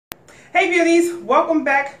Hey beauties, welcome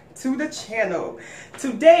back to the channel.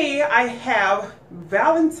 Today I have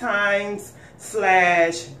Valentine's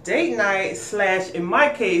slash date night slash, in my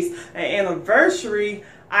case, an anniversary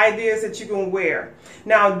ideas that you can wear.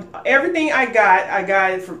 Now everything I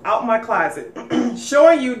got it from out my closet,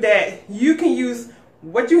 showing you that you can use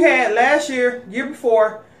what you had last year, year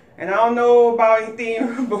before, and I don't know about anything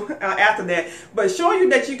after that, but showing you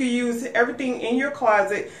that you can use everything in your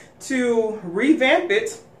closet to revamp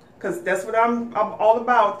it, because that's what I'm all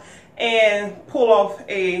about, and pull off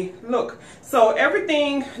a look. So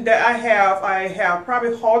everything that I have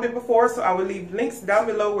probably hauled it before, so I will leave links down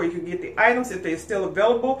below where you can get the items if they're still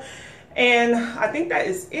available. And I think that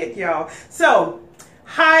is it, y'all. So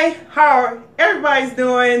hi, how everybody's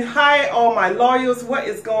doing? Hi all my loyals, what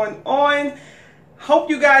is going on? Hope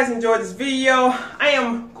you guys enjoyed this video. I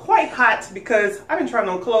am quite hot because I've been trying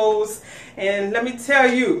on clothes, and let me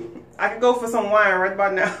tell you, I could go for some wine right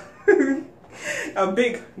about now. A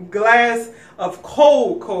big glass of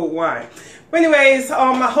cold wine. But anyways,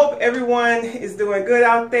 I hope everyone is doing good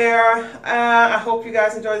out there. I hope you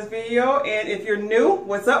guys enjoyed this video, and if you're new,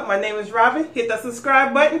 what's up? My name is Robin. Hit that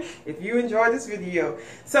subscribe button if you enjoyed this video.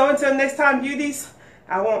 So until next time, beauties,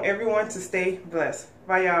 I want everyone to stay blessed.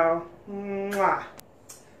 Bye, y'all. Mwah.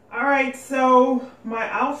 Alright, so my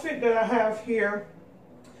outfit that I have here,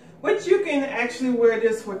 which you can actually wear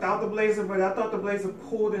this without the blazer, but I thought the blazer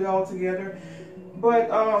pulled it all together.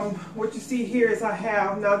 But what you see here is I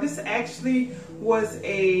have, now this actually was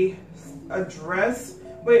a dress,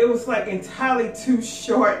 but it was like entirely too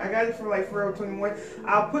short. I got it from like Forever 21.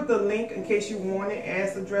 I'll put the link in case you want it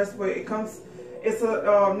as a dress, but it comes, it's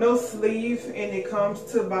a no sleeve, and it comes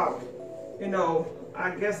to about, you know,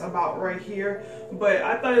 I guess about right here. But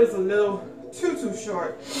I thought it was a little too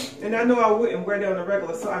short, and I know I wouldn't wear that on the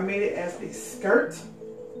regular, so I made it as a skirt.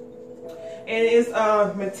 And it's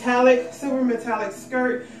a metallic, silver metallic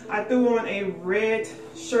skirt. I threw on a red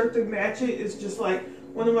shirt to match it. It's just like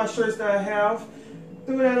one of my shirts that I have.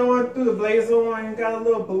 Threw that on, threw the blazer on, got a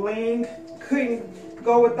little bling. Couldn't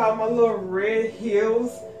go without my little red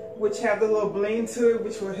heels, which have the little bling to it,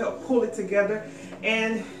 which will help pull it together.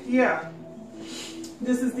 And yeah,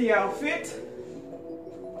 this is the outfit.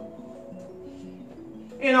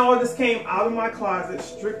 And all this came out of my closet,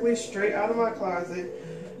 strictly straight out of my closet.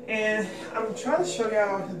 And I'm trying to show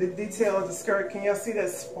y'all the detail of the skirt. Can y'all see that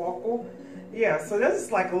sparkle? Yeah, so that's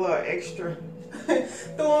just like a little extra.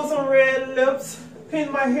 Threw on some red lips,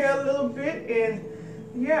 pinned my hair a little bit, and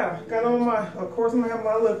yeah, got on my, of course I'm gonna have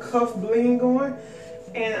my little cuff bling going.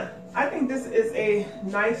 And I think this is a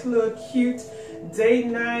nice little cute date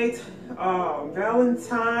night,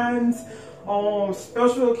 Valentine's,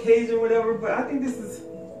 special occasion, whatever. But I think this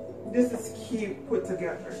is cute put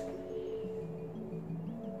together.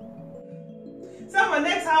 So my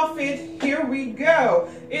next outfit, here we go,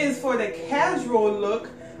 is for the casual look.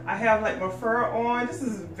 I have like my fur on. This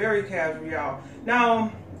is very casual, y'all.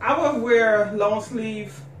 Now, I would wear long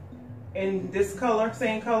sleeve in this color,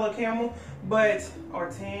 same color camel, or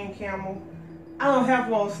tan camel. I don't have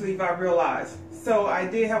long sleeve, I realize. So I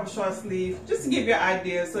did have a short sleeve, just to give you an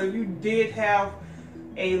idea. So if you did have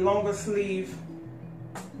a longer sleeve,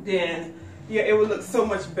 then yeah, it would look so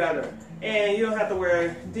much better. And you don't have to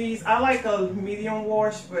wear these. I like a medium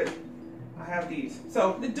wash, but I have these.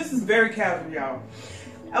 So this is very casual, y'all.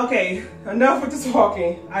 Okay, enough with the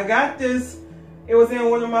talking. I got this. It was in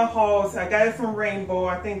one of my hauls. I got it from Rainbow.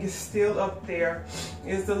 I think it's still up there.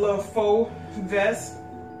 It's the little faux vest.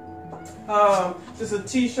 Just a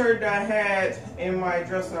t-shirt that I had in my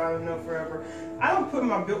dresser, I don't know, forever. I don't put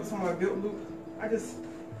my belts on my belt loop. I just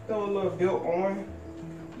throw a little belt on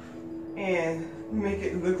and make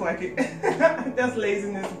it look like it. That's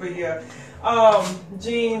laziness, but yeah.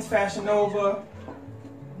 Jeans, Fashion Nova.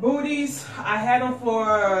 Booties, I had them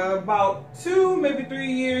for about 2, maybe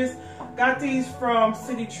 3 years. Got these from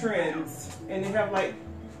City Trends, and they have like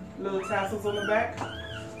little tassels on the back.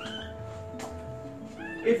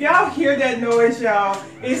 If y'all hear that noise, y'all,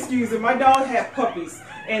 excuse me. My dog had puppies,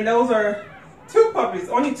 and those are 2 puppies.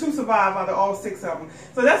 Only 2 survive out of all 6 of them.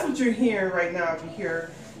 So that's what you're hearing right now if you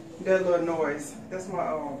hear that little noise. That's my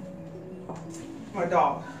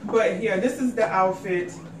dog. But yeah, this is the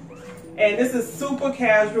outfit, and this is super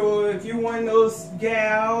casual. If you're one of those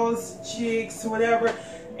gals, chicks, whatever,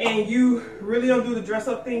 and you really don't do the dress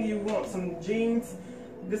up thing, you want some jeans,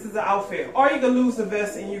 this is the outfit. Or you could lose the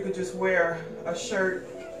vest and you could just wear a shirt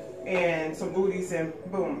and some booties, and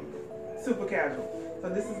boom, super casual. So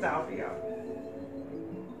this is the outfit, y'all.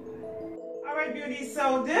 Alright beauty,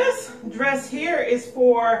 so this dress here is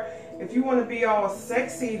for if you want to be all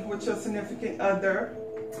sexy with your significant other.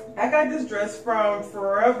 I got this dress from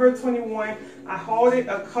Forever 21. I hauled it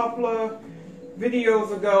a couple of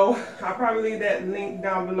videos ago. I'll probably leave that link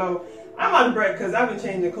down below. I'm out of breath because I've been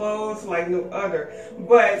changing clothes like no other.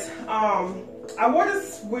 But I wore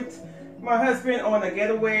this with my husband on a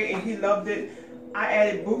getaway and he loved it. I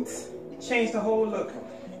added boots, changed the whole look.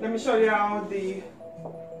 Let me show y'all the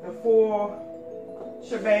full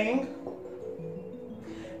shebang.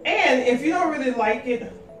 And if you don't really like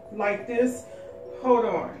it like this, hold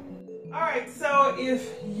on. Alright, so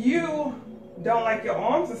if you don't like your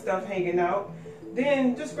arms and stuff hanging out,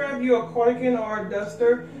 then just grab you a cardigan or a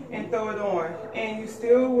duster and throw it on. And you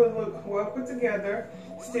still will look well put together,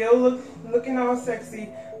 still looking all sexy,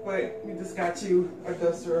 but you just got you a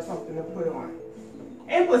duster or something to put on.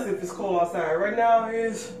 And plus if it's cold outside, right now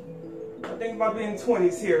is, I think about being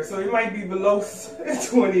 20s here, so it might be below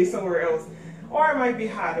 20 somewhere else. Or it might be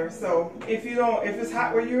hotter, so if it's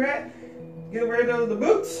hot where you're at, get rid of the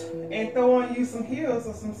boots and throw on you some heels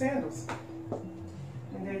or some sandals.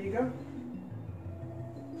 And there you go.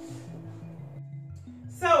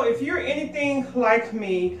 So if you're anything like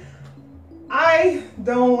me, I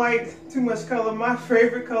don't like too much color. My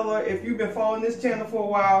favorite color, if you've been following this channel for a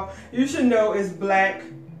while, you should know is black,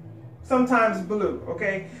 sometimes blue,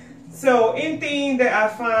 okay? So anything that I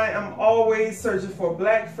find, I'm always searching for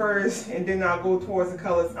black first and then I'll go towards the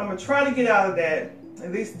colors. I'm gonna try to get out of that,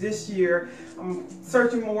 at least this year. I'm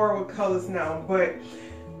searching more with colors now, but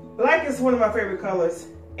black is one of my favorite colors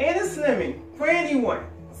and it's slimming for anyone.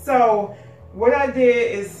 So what I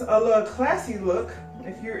did is a little classy look.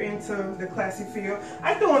 If you're into the classy feel,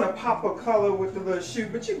 I threw on a pop of color with the little shoe,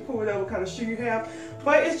 but you can put whatever kind of shoe you have.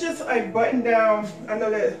 But it's just a button down. I know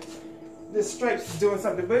that the stripes is doing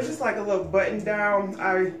something, but it's just like a little button down.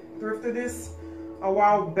 I thrifted this a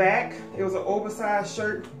while back. It was an oversized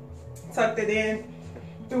shirt, tucked it in,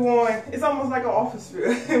 threw on. It's almost like an office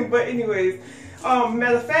feel. But anyways,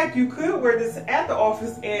 matter of fact, you could wear this at the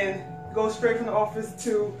office and go straight from the office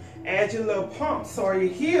to add your little pumps or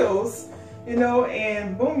your heels, you know,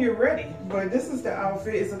 and boom, you're ready. But this is the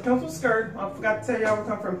outfit. It's a pencil skirt. I forgot to tell y'all where it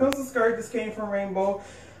comes from. Pencil skirt. This came from Rainbow.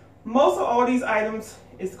 Most of all these items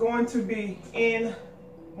is going to be in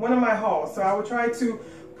one of my hauls, so I will try to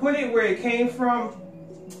put it where it came from.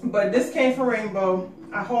 But this came from Rainbow.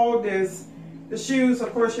 I hauled this. The shoes,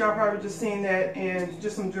 of course, y'all probably just seen that, and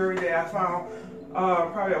just some jewelry that I found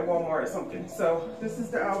probably at Walmart or something. So this is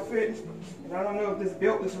the outfit, and I don't know if this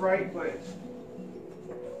belt is right, but,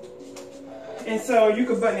 and so you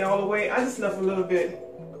could button it all the way. I just left a little bit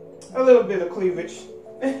of cleavage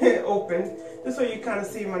open, just so you kind of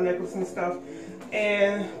see my necklace and stuff.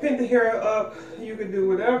 And pin the hair up. You can do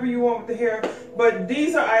whatever you want with the hair, but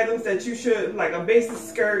these are items that you should, like a basic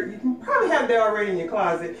skirt, you can probably have that already in your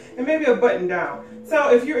closet, and maybe a button down.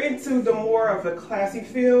 So if you're into the more of the classy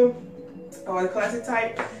feel or the classy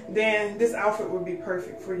type, then this outfit would be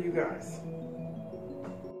perfect for you guys.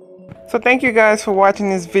 So thank you guys for watching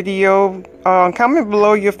this video. Comment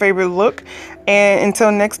below your favorite look, and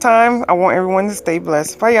until next time, I want everyone to stay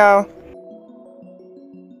blessed. Bye y'all.